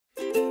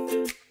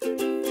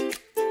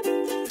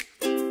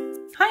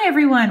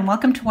everyone,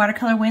 welcome to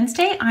Watercolor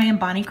Wednesday. I am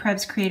Bonnie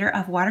Krebs, creator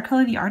of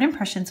Watercolor the Art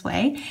Impressions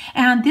Way,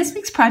 and this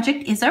week's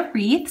project is a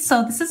wreath.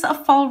 So this is a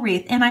fall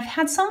wreath, and I've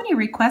had so many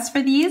requests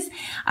for these.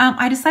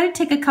 I decided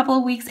to take a couple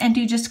of weeks and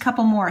do just a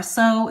couple more.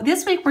 So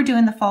this week we're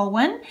doing the fall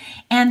one,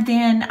 and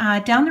then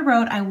down the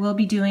road I will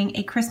be doing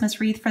a Christmas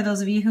wreath for those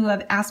of you who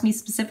have asked me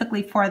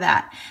specifically for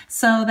that.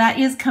 So that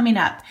is coming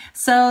up.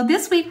 So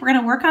this week we're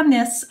going to work on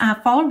this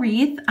fall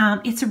wreath.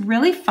 It's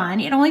really fun.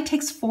 It only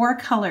takes 4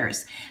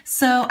 colors.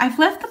 So I've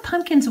left the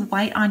pumpkins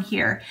white on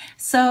here.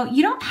 So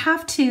you don't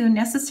have to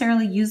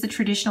necessarily use the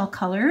traditional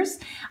colors.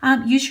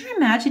 Use your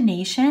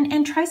imagination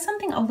and try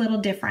something a little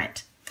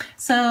different.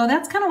 So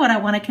that's kind of what I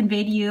want to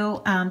convey to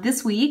you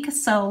this week.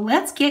 So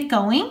let's get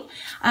going.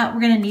 We're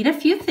going to need a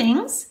few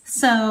things.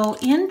 So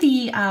in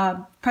the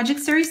Project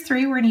Series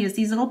 3, we're going to use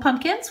these little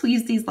pumpkins. We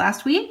used these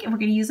last week and we're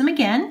going to use them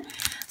again.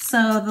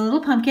 So the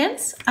little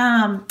pumpkins.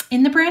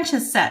 In the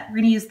branches set, we're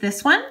going to use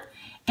this one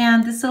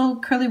and this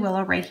little curly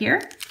willow right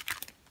here.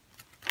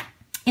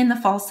 In the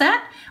fall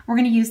set, we're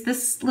going to use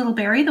this little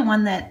berry, the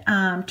one that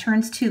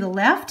turns to the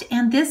left,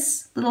 and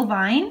this little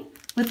vine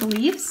with the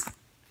leaves.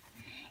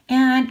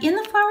 And in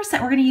the flower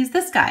set, we're going to use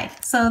this guy.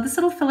 So this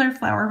little filler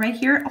flower right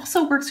here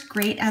also works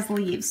great as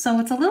leaves. So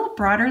it's a little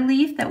broader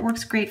leaf that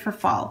works great for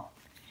fall.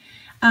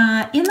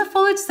 In the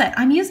foliage set,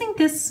 I'm using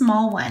this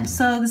small one.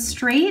 So the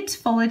straight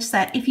foliage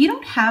set, if you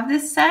don't have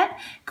this set,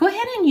 go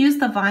ahead and use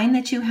the vine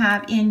that you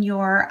have in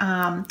your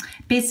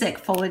basic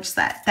foliage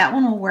set. That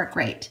one will work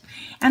great.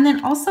 And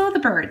then also the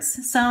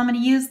birds. So I'm going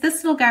to use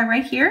this little guy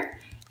right here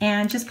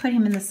and just put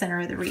him in the center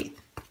of the wreath.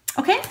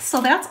 Okay,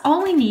 so that's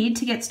all we need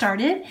to get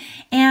started.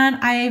 And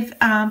I've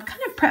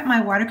kind of prepped my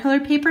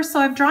watercolor paper. So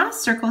I've drawn a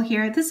circle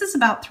here. This is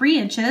about 3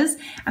 inches.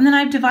 And then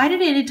I've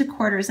divided it into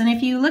quarters. And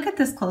if you look at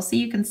this closely,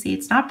 you can see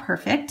it's not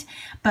perfect.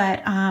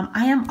 But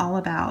I am all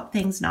about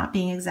things not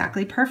being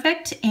exactly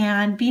perfect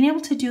and being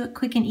able to do it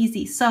quick and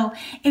easy. So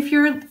if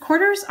your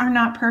quarters are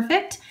not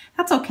perfect,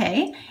 that's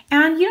okay.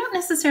 And you don't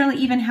necessarily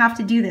even have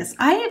to do this.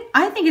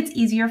 I think it's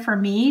easier for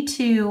me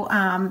to,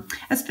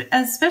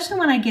 especially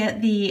when I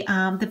get the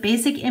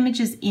basic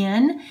images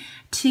in,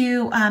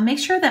 to make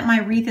sure that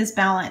my wreath is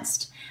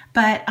balanced.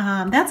 But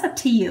that's up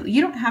to you.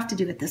 You don't have to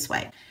do it this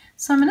way.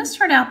 So I'm going to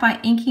start out by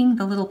inking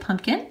the little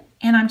pumpkin,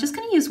 and I'm just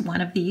going to use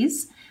one of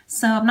these.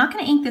 So I'm not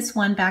going to ink this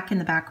one back in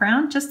the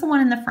background, just the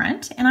one in the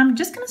front. And I'm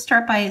just going to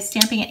start by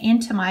stamping it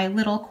into my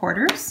little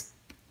quarters.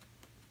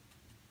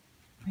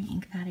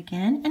 Re-ink that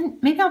again,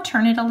 and maybe I'll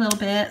turn it a little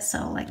bit,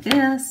 so like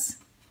this.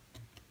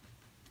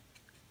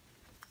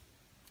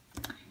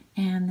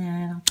 And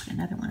then I'll put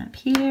another one up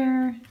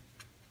here.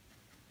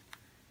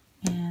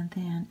 And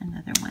then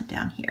another one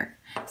down here.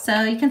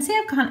 So you can see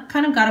I've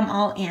kind of got them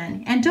all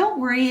in. And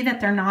don't worry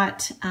that they're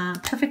not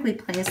perfectly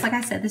placed. Like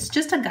I said, this is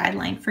just a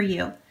guideline for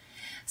you.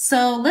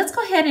 So let's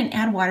go ahead and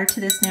add water to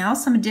this now.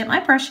 So I'm going to dip my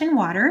brush in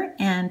water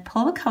and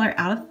pull the color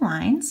out of the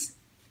lines.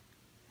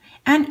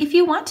 And if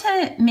you want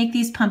to make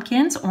these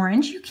pumpkins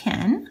orange, you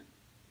can.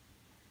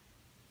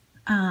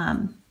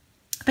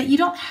 But you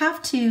don't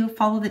have to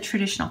follow the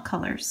traditional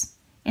colors.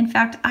 In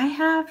fact, I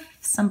have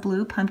some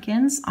blue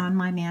pumpkins on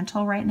my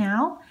mantle right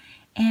now,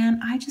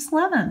 and I just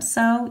love them.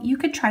 So you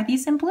could try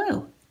these in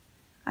blue.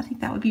 I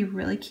think that would be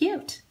really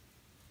cute.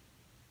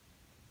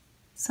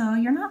 So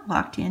you're not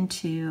locked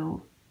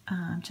into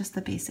just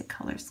the basic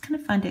colors. It's kind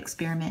of fun to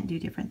experiment and do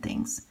different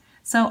things.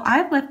 So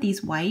I've left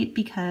these white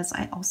because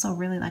I also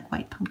really like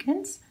white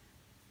pumpkins.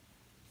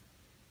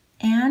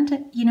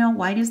 And, you know,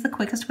 white is the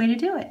quickest way to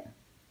do it.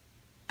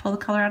 Pull the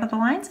color out of the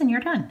lines and you're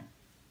done.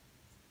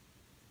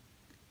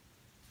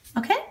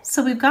 Okay,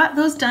 so we've got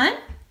those done.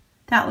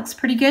 That looks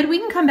pretty good. We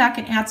can come back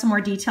and add some more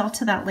detail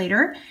to that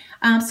later.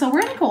 So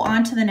we're going to go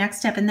on to the next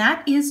step, and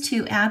that is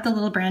to add the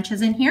little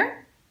branches in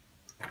here.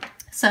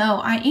 So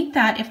I inked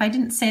that, if I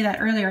didn't say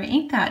that earlier, I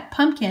inked that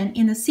pumpkin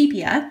in the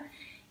sepia.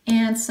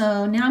 And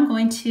so now I'm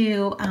going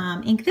to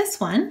ink this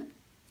one,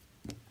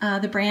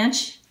 the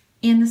branch,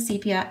 in the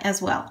sepia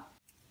as well.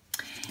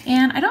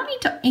 And I don't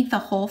need to ink the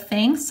whole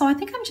thing, so I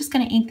think I'm just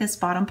going to ink this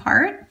bottom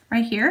part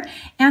right here.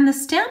 And the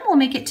stem will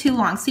make it too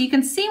long. So you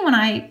can see when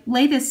I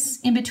lay this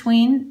in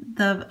between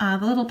the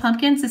little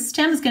pumpkins, the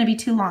stem is going to be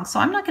too long, so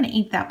I'm not going to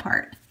ink that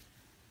part.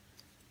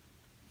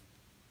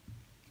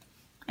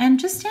 And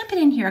just stamp it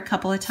in here a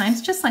couple of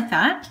times, just like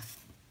that.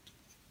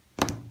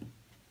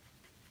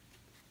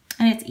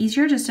 And it's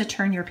easier just to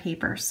turn your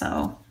paper.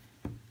 So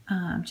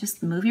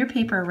just move your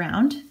paper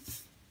around,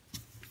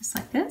 just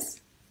like this.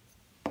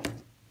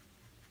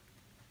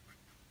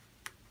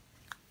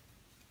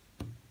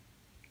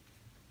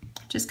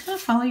 Just kind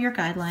of follow your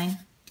guideline.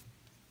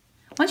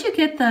 Once you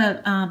get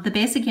the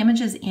basic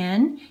images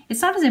in,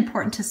 it's not as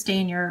important to stay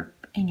in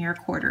your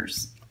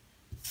quarters.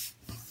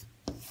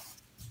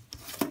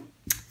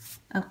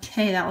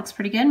 Okay, that looks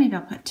pretty good. Maybe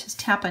I'll just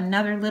tap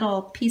another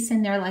little piece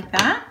in there like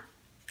that.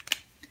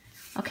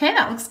 Okay,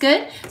 that looks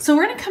good. So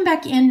we're going to come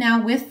back in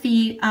now with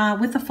the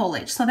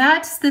foliage. So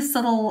that's this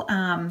little,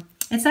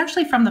 it's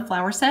actually from the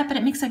flower set, but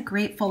it makes a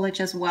great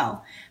foliage as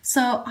well.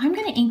 So I'm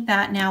going to ink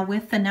that now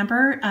with the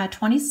number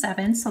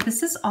 27. So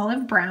this is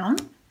olive brown.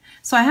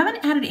 So I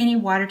haven't added any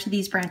water to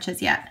these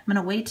branches yet. I'm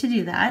gonna wait to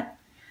do that.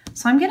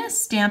 So I'm gonna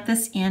stamp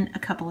this in a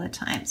couple of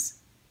times.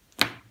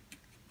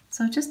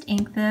 So just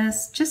ink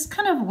this, just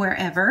kind of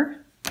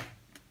wherever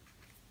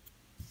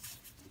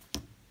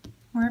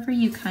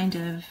you kind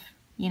of,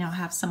 you know,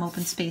 have some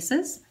open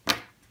spaces.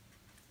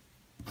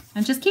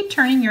 And just keep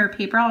turning your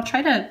paper. I'll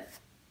try to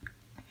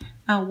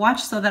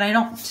watch so that I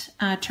don't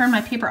turn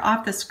my paper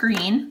off the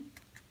screen.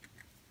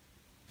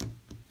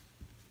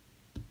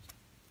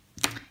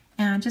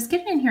 And just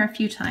get it in here a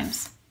few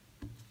times.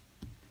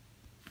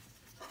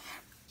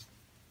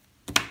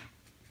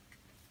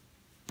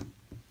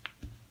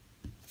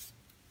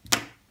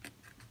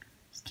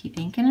 Just keep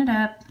inking it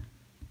up.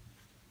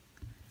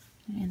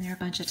 Get it in there a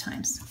bunch of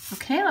times.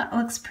 Okay, that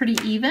looks pretty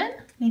even.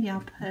 Maybe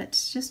I'll put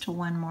just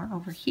one more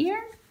over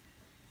here.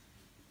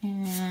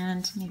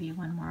 And maybe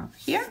one more over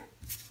here.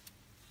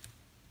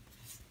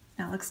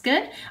 That looks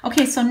good.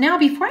 Okay, so now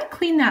before I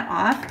clean that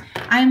off,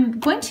 I'm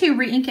going to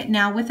re-ink it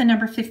now with a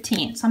number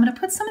 15. So I'm going to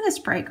put some of this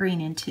bright green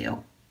in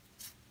too.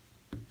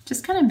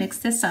 Just kind of mix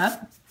this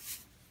up.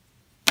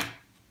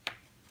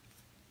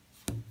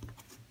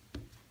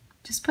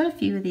 Just put a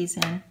few of these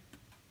in.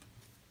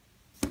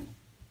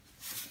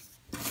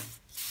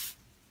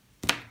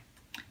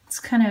 It's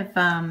kind of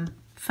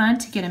fun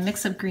to get a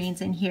mix of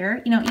greens in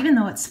here. You know, even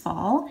though it's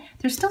fall,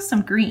 there's still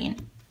some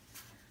green.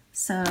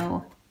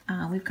 So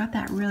we've got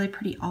that really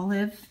pretty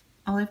olive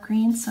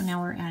green, so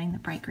now we're adding the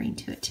bright green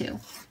to it too.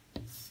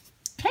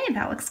 Okay,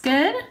 that looks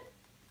good.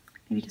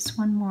 Maybe just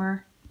one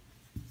more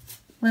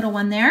little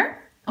one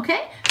there.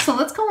 Okay, so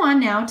let's go on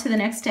now to the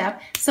next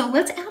step. So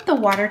let's add the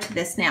water to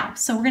this now.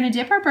 So we're gonna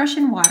dip our brush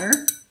in water,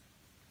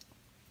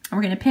 and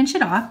we're gonna pinch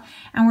it off,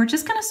 and we're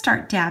just gonna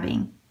start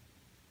dabbing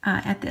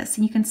at this.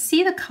 And you can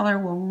see the color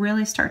will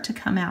really start to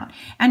come out.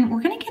 And we're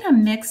gonna get a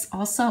mix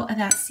also of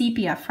that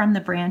sepia from the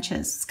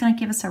branches. It's gonna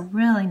give us a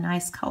really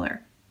nice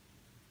color.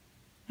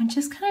 And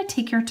just kind of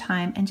take your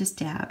time and just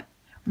dab.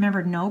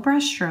 Remember, no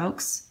brush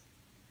strokes.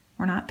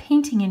 We're not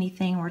painting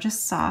anything. We're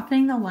just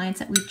softening the lines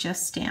that we've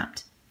just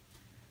stamped.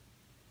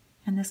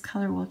 And this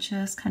color will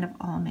just kind of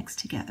all mix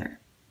together.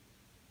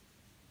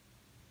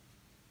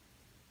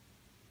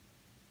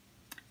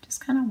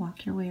 Just kind of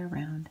walk your way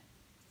around.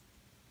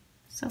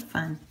 So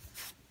fun.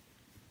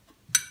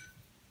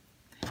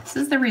 This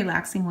is the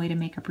relaxing way to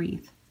make a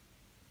wreath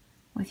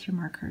with your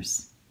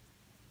markers.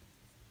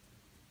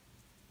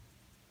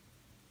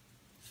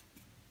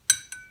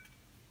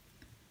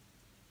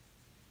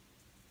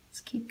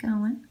 Let's keep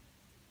going.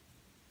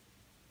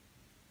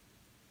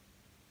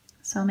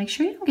 So make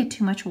sure you don't get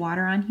too much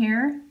water on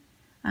here.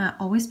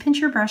 Always pinch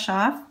your brush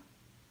off.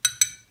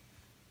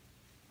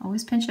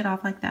 Always pinch it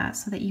off like that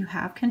so that you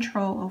have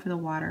control over the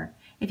water.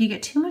 If you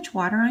get too much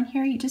water on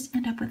here, you just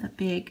end up with a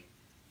big,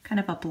 kind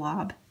of a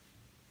blob.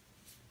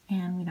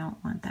 And we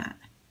don't want that.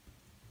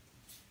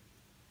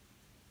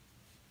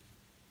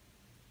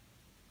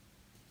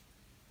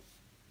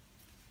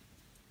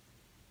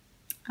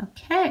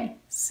 Okay,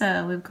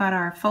 so we've got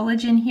our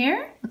foliage in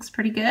here. Looks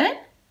pretty good.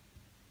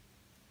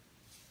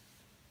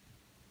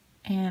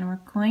 And we're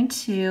going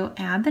to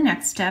add the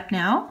next step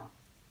now.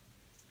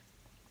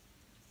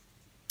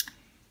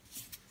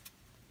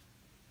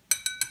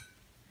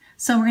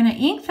 So we're going to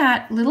ink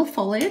that little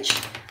foliage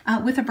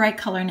with a bright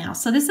color now.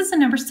 So this is a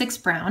number 6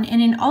 brown, and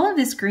in all of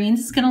this greens,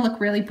 it's going to look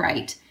really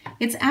bright.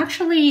 It's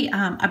actually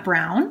a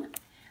brown,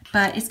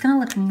 but it's going to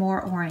look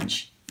more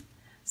orange.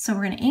 So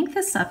we're going to ink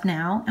this up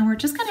now, and we're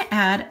just going to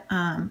add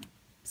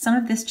some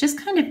of this just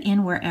kind of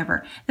in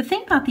wherever. The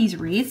thing about these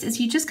wreaths is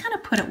you just kind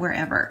of put it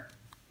wherever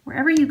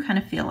you kind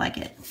of feel like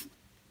it.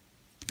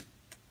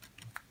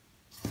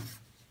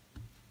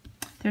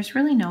 There's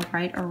really no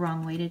right or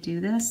wrong way to do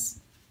this.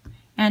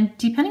 And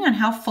depending on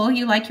how full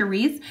you like your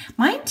wreath,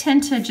 mine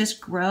tend to just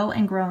grow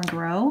and grow and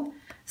grow.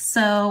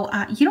 So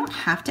you don't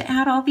have to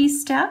add all these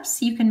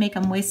steps. You can make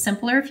them way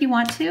simpler if you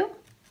want to.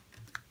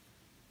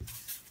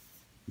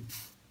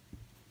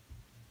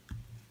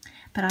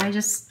 But I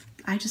just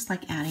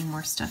like adding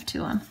more stuff to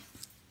them.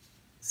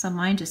 So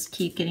mine just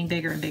keep getting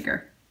bigger and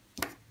bigger.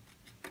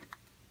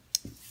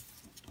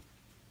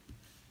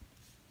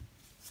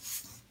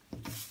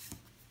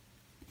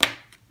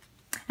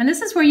 And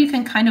this is where you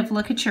can kind of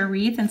look at your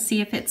wreath and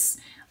see if it's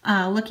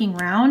looking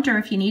round or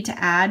if you need to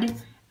add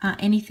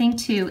anything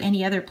to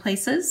any other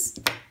places.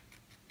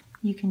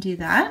 You can do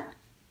that.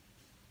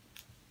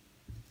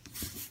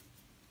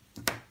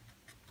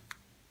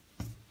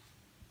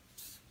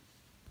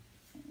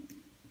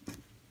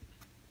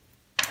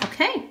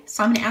 Okay,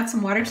 so I'm going to add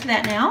some water to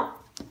that now.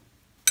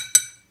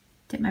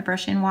 Dip my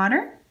brush in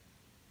water.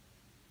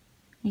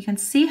 You can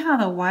see how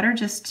the water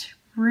just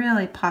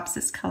really pops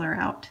this color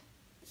out.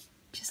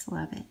 Just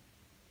love it.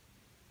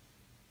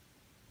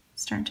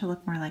 It's starting to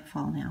look more like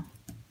fall now.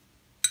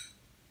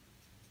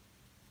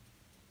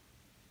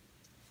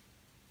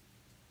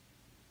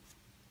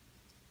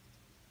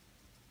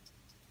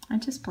 I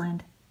just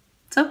blend.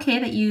 It's okay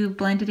that you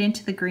blend it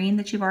into the green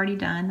that you've already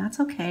done. That's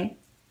okay.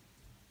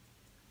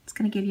 It's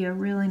going to give you a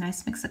really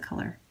nice mix of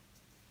color.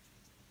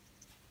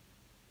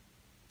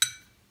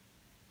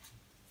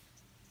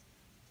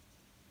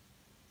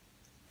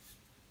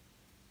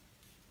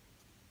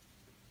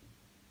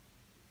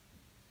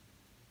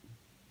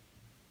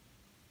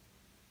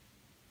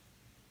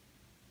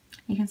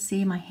 You can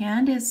see my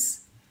hand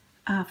is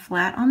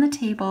flat on the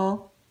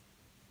table.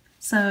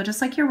 So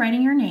just like you're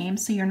writing your name,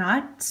 so you're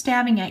not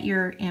stabbing at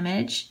your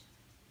image,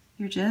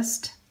 you're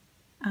just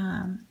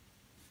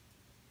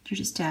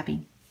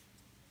dabbing.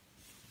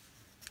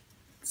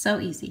 So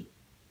easy.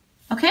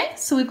 Okay,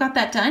 so we've got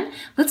that done.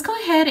 Let's go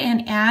ahead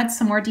and add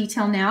some more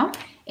detail now.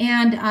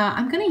 And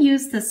I'm going to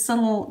use the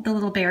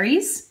little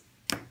berries.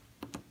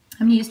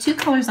 I'm going to use 2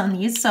 colors on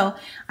these. So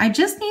I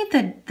just need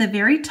the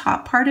very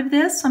top part of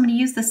this. So I'm going to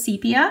use the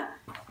sepia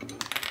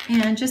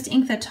and just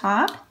ink the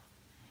top.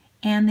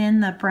 And then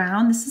the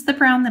brown, this is the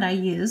brown that I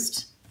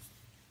used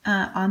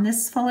on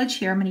this foliage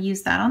here. I'm going to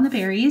use that on the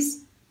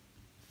berries.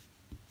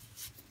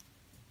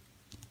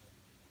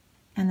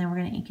 And then we're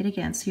going to ink it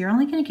again. So you're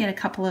only going to get a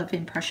couple of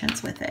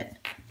impressions with it.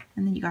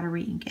 And then you got to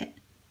re-ink it.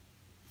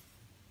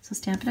 So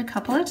stamp it a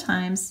couple of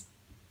times.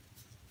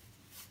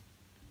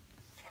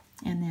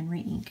 And then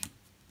re-ink.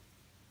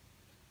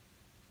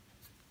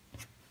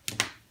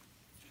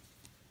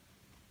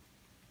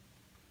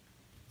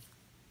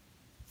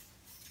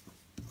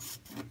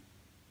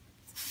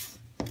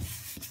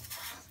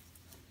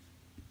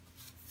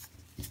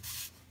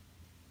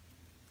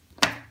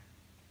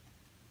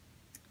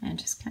 And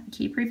just kind of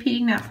keep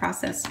repeating that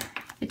process.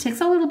 It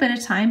takes a little bit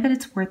of time, but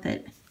it's worth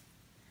it.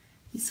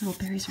 These little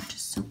berries are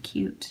just so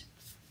cute.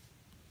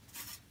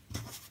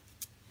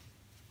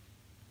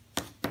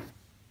 Get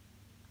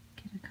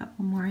a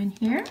couple more in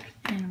here,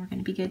 and we're going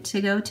to be good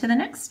to go to the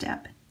next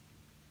step.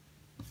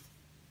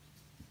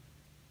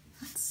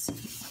 Let's see.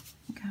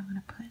 I think I want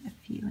to put a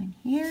few in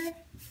here.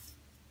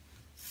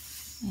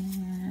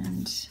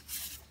 And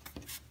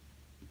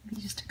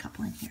maybe just a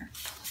couple in here.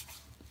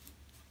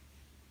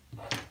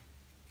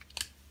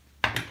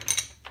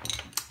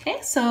 Okay,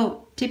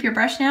 so dip your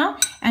brush now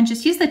and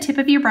just use the tip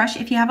of your brush.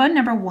 If you have a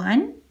number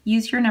 1,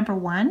 use your number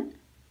 1.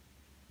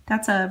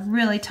 That's a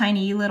really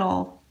tiny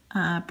little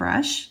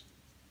brush.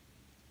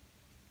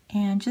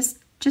 And just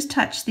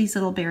touch these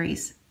little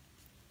berries.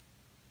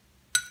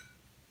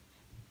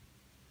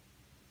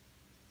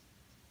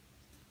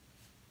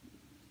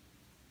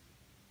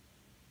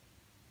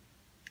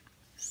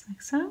 Just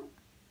like so.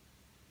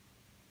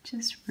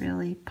 Just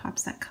really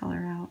pops that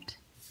color out.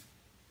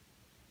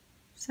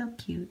 So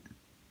cute.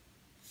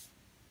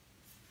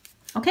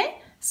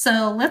 Okay,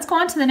 so let's go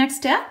on to the next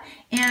step,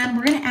 and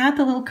we're going to add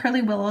the little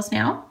curly willows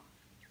now.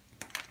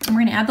 And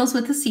we're going to add those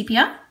with the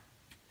sepia.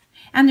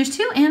 And there's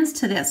 2 ends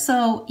to this,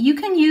 so you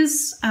can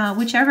use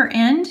whichever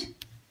end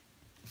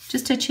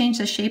just to change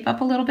the shape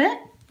up a little bit.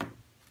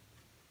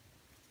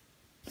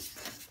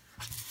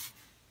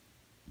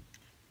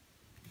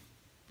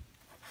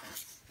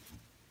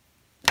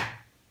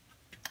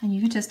 And you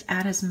can just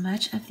add as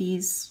much of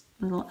these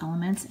little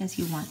elements as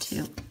you want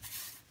to.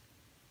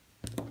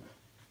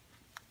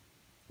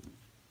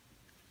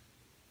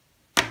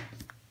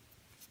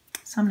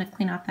 So I'm going to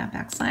clean off that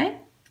back side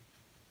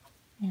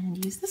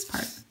and use this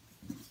part.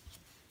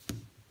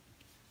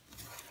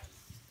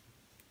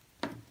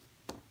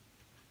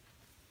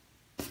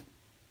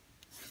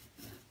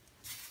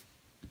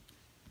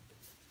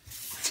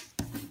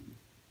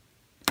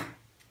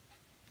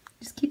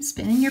 Just keep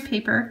spinning your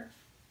paper.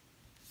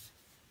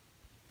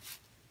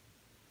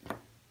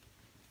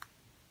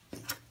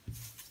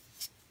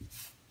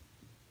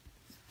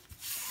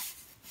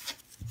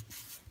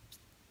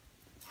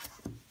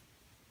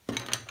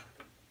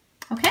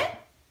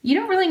 You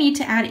don't really need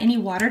to add any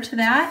water to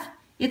that.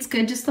 It's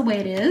good just the way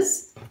it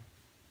is.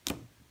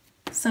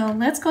 So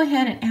let's go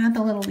ahead and add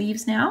the little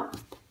leaves now.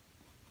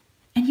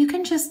 And you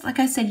can just, like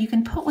I said, you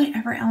can put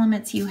whatever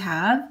elements you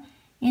have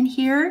in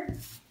here.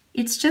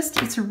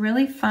 It's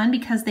really fun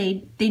because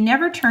they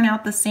never turn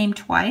out the same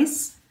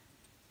twice.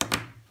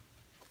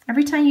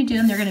 Every time you do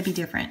them, they're going to be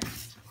different.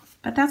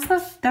 But that's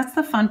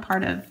the fun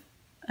part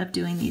of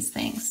doing these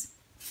things,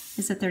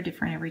 is that they're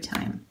different every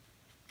time.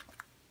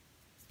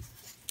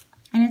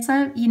 And it's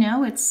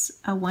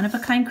a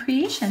one-of-a-kind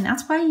creation.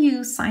 That's why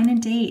you sign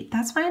and date.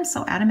 That's why I'm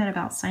so adamant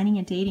about signing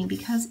and dating,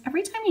 because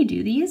every time you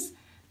do these,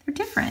 they're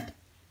different.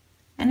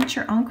 And it's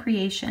your own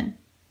creation.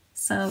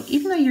 So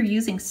even though you're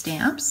using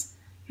stamps,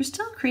 you're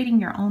still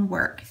creating your own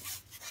work.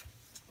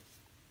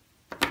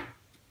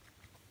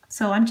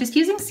 So I'm just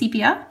using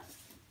sepia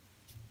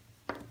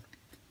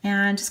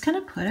and just kind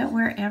of put it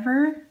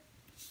wherever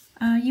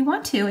you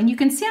want to. And you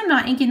can see I'm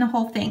not inking the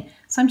whole thing.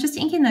 So I'm just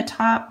inking the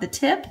top, the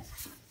tip,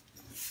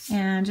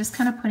 and just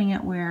kind of putting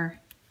it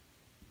wherever.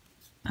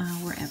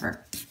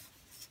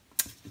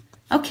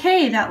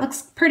 Okay, that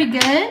looks pretty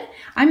good.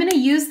 I'm going to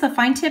use the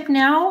fine tip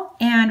now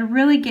and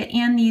really get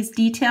in these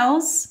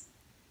details.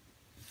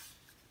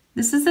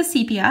 This is the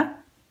sepia,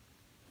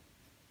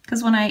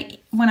 because when I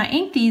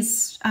inked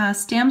these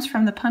stems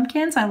from the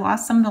pumpkins, I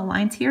lost some of the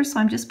lines here, so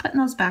I'm just putting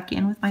those back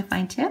in with my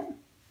fine tip.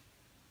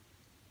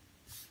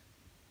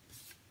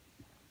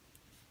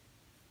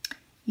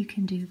 You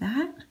can do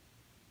that.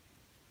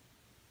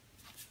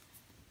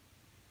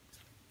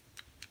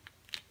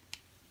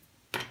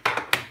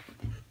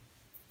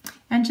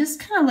 And just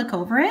kind of look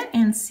over it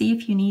and see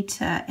if you need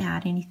to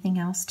add anything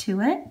else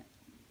to it.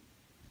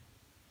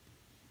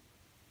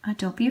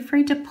 Don't be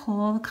afraid to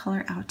pull the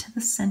color out to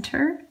the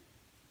center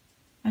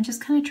and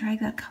just kind of drag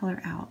that color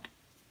out.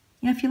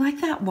 You know, if you like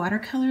that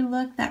watercolor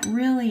look, that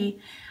really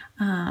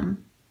kind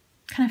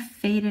of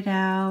faded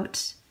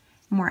out,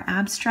 more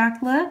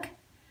abstract look,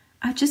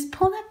 just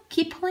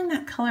keep pulling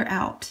that color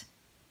out.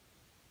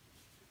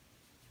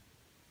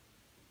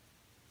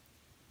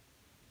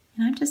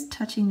 And I'm just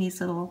touching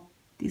these little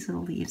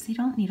leaves. They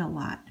don't need a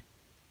lot.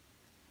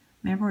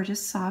 Remember, we're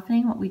just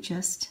softening what we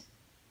just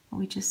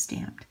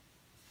stamped.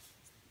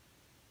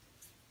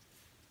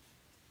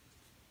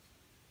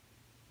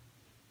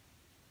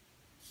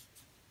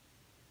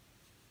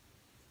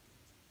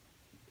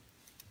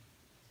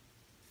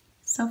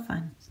 So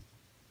fun.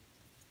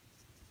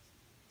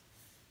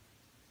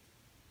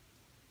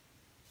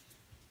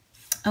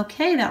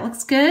 Okay, that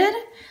looks good.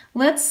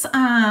 Let's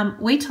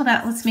wait till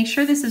let's make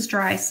sure this is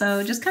dry.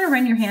 So just kind of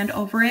run your hand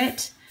over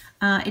it.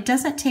 It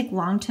doesn't take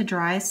long to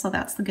dry, so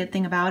that's the good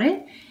thing about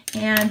it.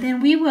 And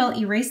then we will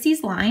erase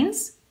these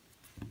lines.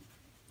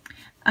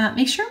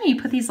 Make sure when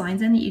you put these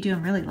lines in that you do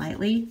them really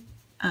lightly,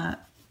 and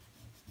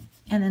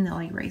then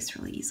they'll erase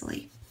really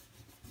easily.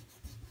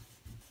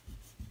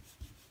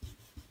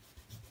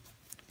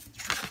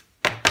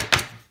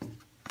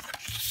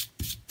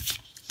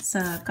 So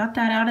I've got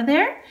that out of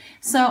there.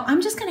 So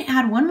I'm just going to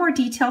add one more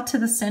detail to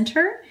the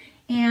center,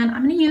 and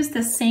I'm going to use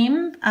the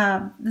same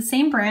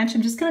branch.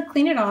 I'm just going to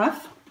clean it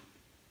off,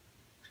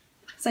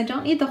 so I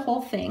don't need the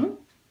whole thing.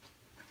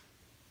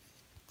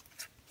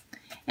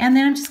 And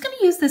then I'm just going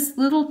to use this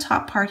little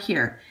top part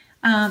here.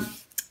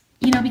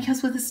 You know,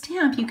 because with a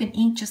stamp, you can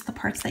ink just the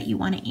parts that you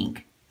want to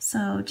ink.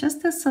 So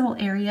just this little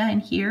area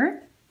in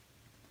here.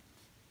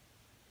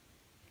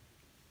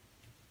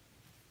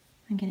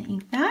 I'm going to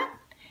ink that.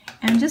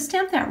 And just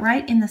stamp that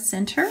right in the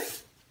center.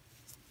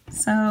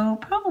 So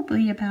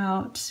probably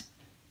about,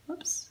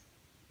 whoops.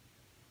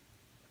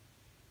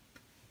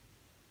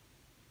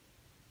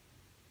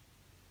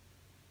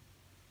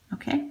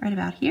 Okay, right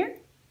about here.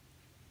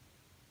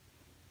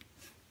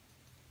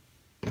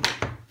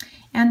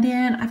 And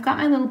then I've got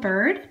my little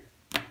bird.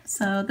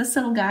 So this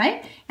little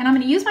guy, and I'm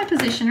going to use my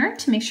positioner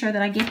to make sure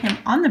that I get him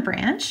on the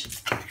branch.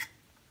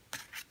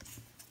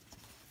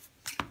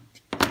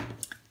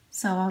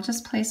 So I'll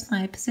just place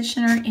my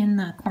positioner in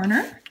the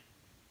corner,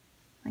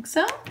 like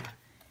so,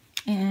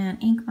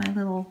 and ink my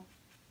little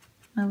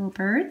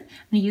bird. I'm going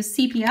to use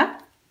sepia,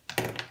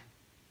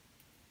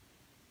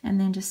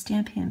 and then just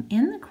stamp him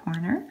in the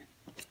corner.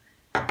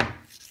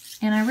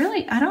 And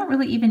I don't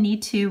really even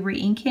need to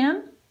re-ink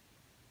him.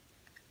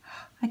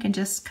 I can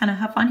just kind of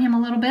huff on him a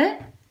little bit.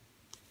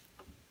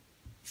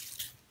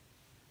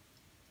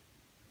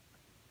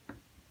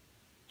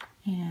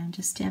 And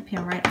just stamp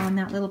him right on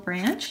that little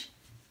branch.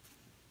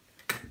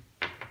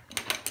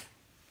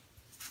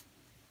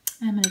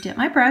 I'm going to dip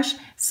my brush.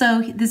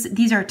 So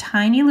these are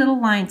tiny little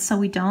lines, so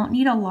we don't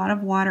need a lot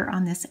of water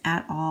on this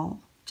at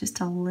all. Just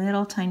a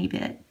little tiny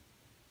bit.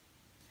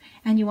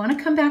 And you want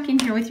to come back in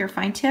here with your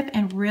fine tip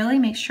and really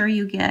make sure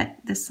you get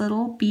this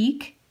little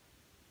beak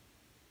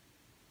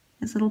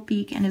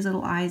and his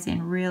little eyes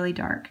in really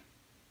dark.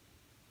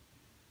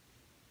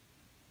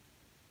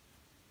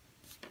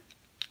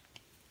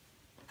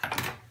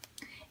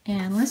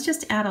 And let's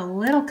just add a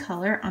little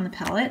color on the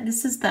palette.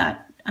 This is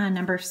that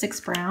number 6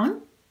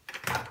 brown.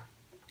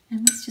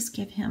 And let's just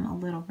give him a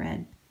little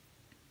red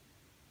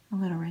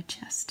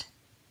chest.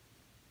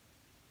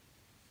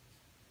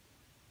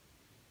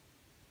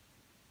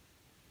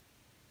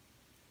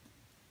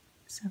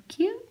 So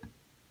cute.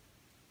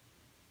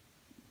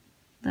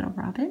 Little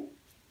robin.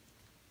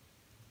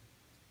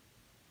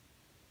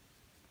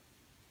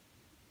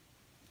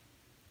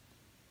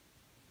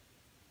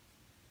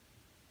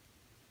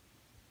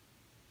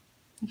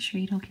 Make sure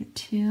you don't get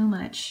too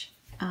much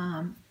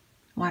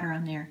water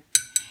on there.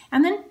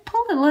 And then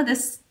pull a little of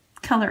this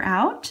color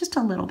out, just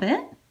a little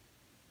bit.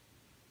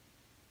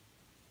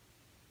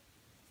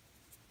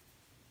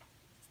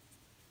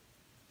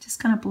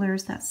 Just kind of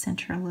blurs that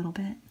center a little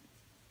bit.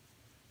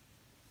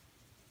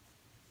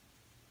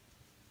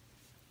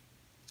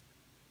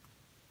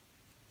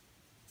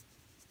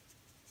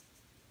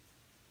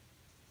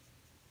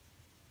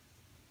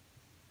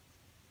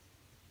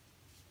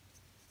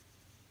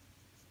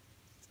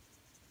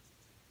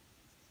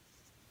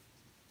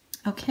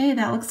 Okay,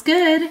 that looks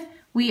good.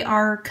 We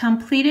are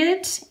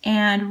completed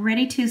and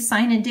ready to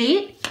sign and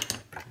date.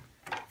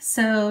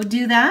 So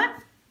do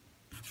that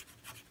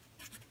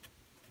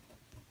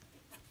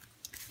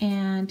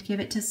and give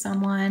it to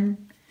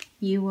someone.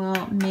 You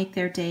will make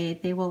their day.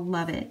 They will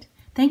love it.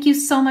 Thank you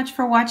so much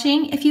for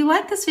watching. If you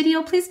like this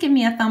video, please give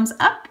me a thumbs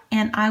up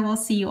and I will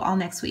see you all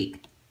next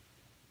week.